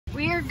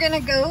We're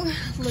gonna go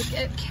look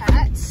at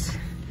cats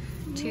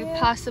to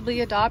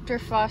possibly adopt or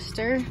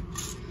foster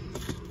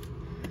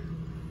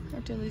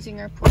after losing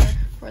our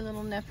poor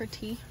little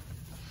Neferti.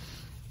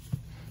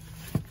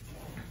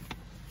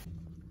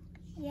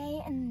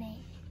 Yay and nay.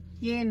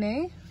 Yay and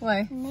nay?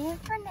 Why? Nay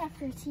for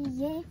Neferti,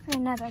 yay for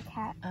another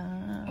cat.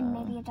 And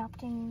maybe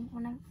adopting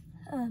one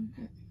of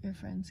your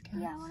friend's cats.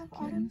 Yeah, one of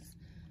Autumn's.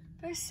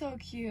 They're so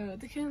cute.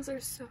 The kittens are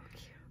so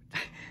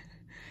cute.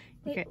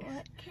 Wait, okay.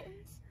 what kittens?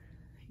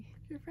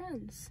 Your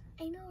friends.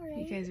 I know, right?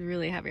 You guys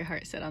really have your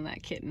heart set on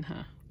that kitten,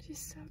 huh? She's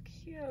so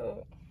cute.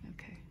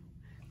 Okay.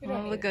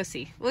 Well, we'll go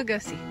see. We'll go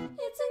see.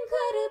 It's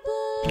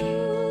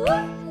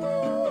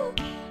incredible.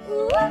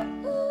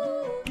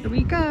 Here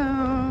we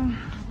go.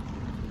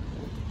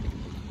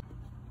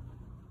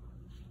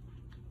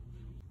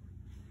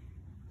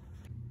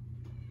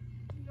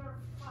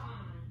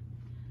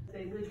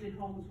 They lived in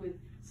homes with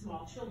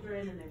small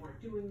children and they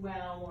weren't doing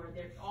well, or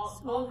there's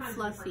all kinds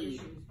of different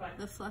issues. But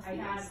the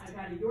fluffiest. I've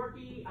had a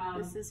Yorkie,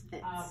 This is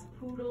Fitz.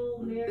 Poodle,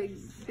 mix,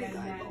 big and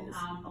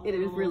eyeballs.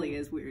 then Really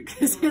is weird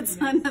because it's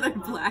another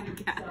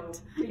black cat.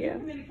 So they do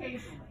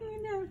communicate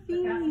occasionally.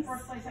 But that's the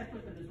first place I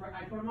put them. Is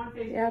I put them on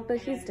Facebook. Yeah, but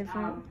he's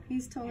different.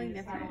 He's totally and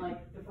it's kind different. of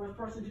like the first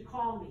person to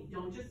call me.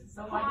 Don't just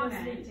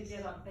Need to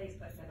get on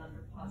Facebook and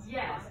under plus.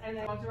 Yes, and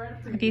then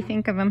What do you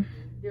think of him?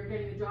 they're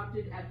getting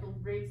adopted at the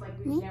rates like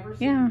we've never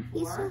seen Yeah. before.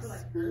 He's so Like,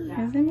 sweet.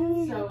 Isn't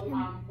he? So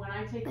when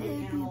I take the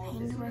animal,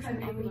 as soon as I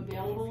make them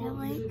available,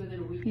 usually within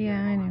a week.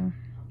 Yeah, I know.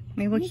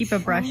 Maybe we'll keep a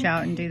brush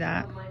out and do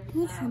that.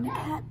 Can you trim the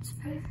cat's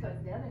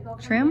fur?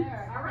 Trim?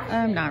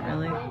 Not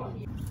really.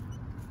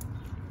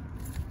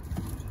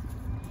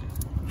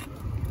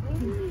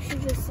 Maybe you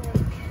should just like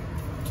do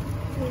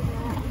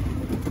that.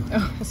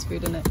 Oh, there's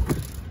food in it.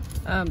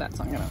 That's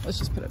not gonna. Let's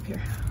just put it up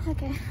here.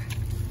 Okay.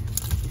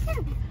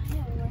 That'll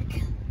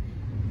work.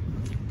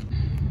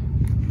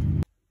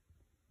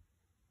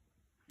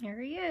 There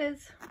he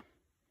is.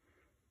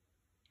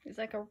 He's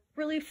like a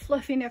really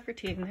fluffy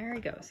Neferti, and there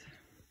he goes.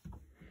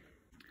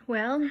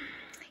 Well,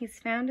 he's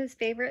found his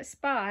favorite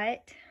spot.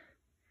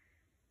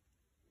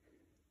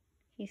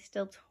 He's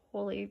still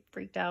totally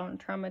freaked out and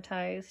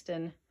traumatized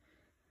and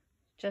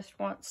just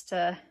wants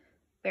to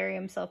bury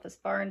himself as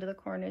far into the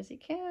corner as he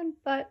can,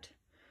 but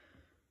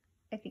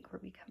I think we're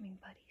becoming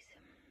buddies.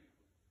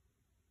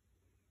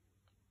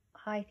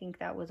 I think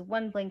that was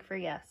one blink for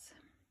yes.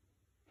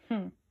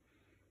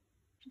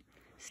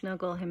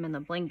 Snuggle him in the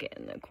blanket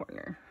in the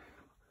corner.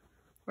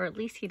 Or at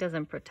least he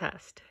doesn't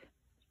protest.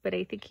 But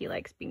I think he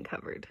likes being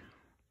covered.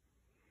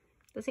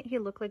 Doesn't he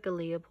look like a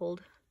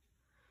Leopold?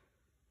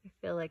 I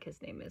feel like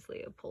his name is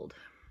Leopold.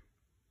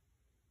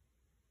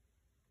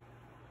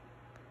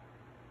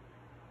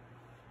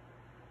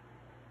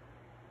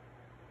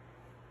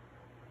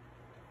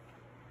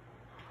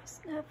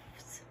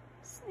 Sniffs,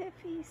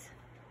 sniffies.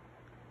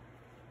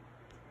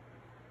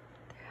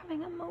 They're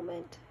having a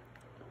moment.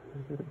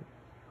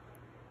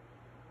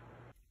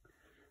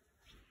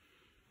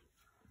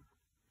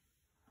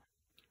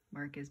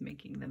 Mark is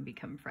making them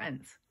become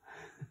friends.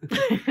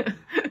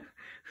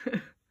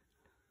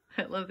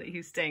 I love that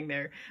he's staying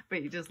there, but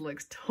he just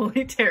looks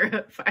totally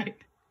terrified.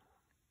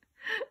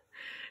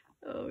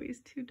 Oh,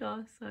 he's too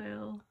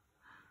docile.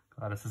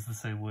 Gladys is the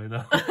same way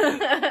though.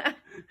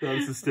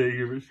 Gladys is staying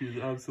here, but she's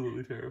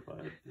absolutely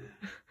terrified.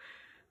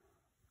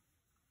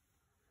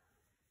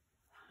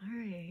 All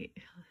right.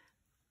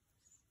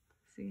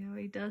 See how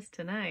he does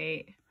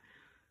tonight.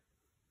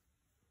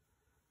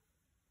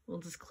 We'll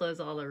just close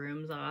all the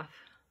rooms off.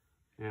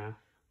 Yeah.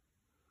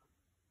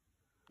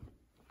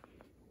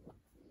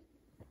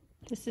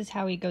 This is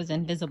how he goes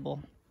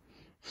invisible.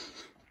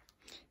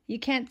 You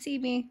can't see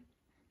me.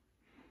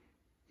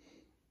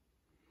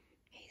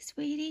 Hey,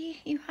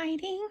 sweetie, you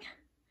hiding?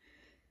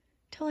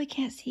 Totally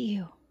can't see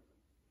you.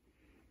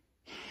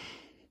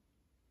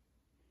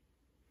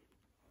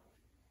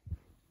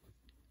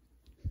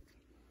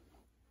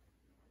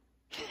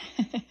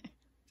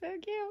 So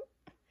cute.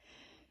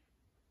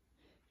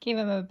 Gave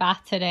him a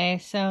bath today,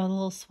 so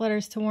little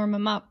sweaters to warm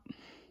him up.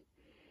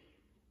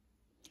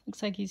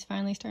 Looks like he's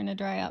finally starting to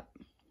dry up.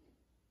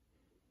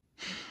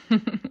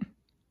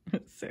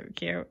 That's so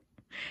cute.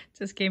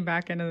 Just came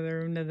back into the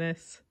room to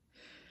this.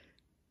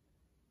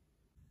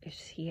 Is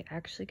he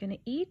actually gonna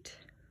eat?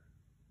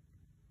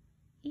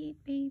 Eat,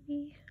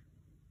 baby.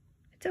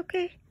 It's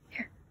okay.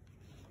 Here.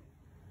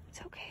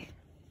 It's okay.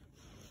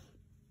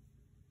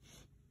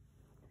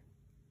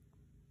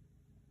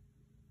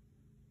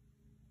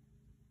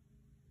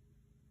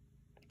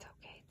 It's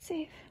okay. It's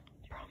safe.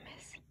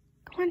 Promise.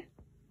 Come on.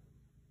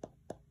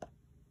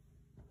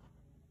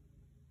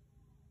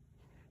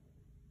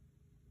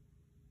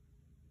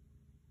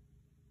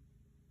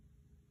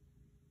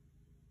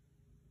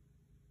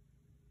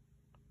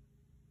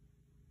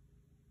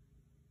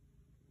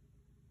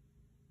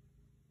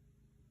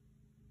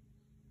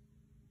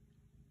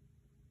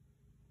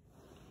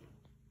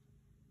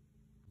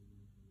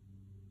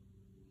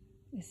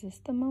 Is this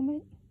the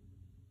moment?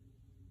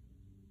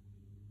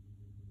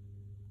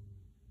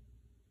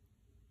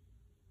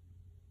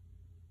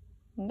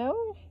 No?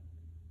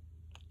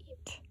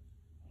 Eat.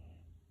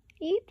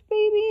 Eat,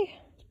 baby.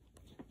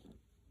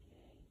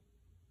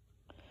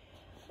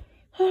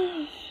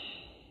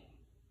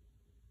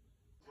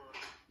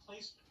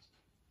 Placement.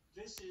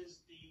 This is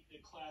the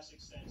classic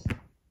sense.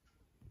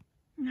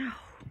 No.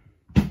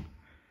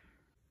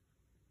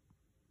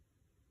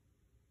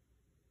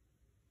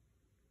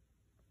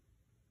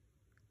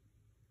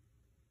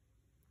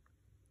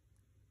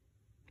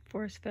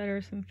 Force fed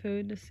her some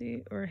food to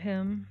see, or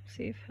him,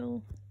 see if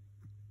he'll.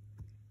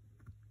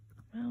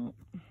 Well,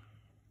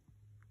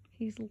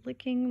 he's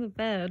licking the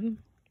bed.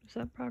 Is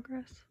that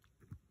progress?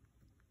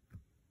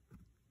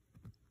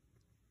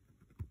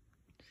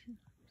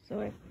 So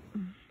I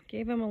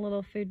gave him a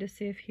little food to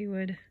see if he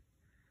would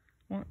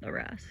want the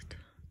rest.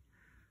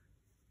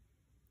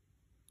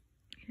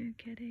 Here,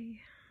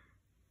 kitty.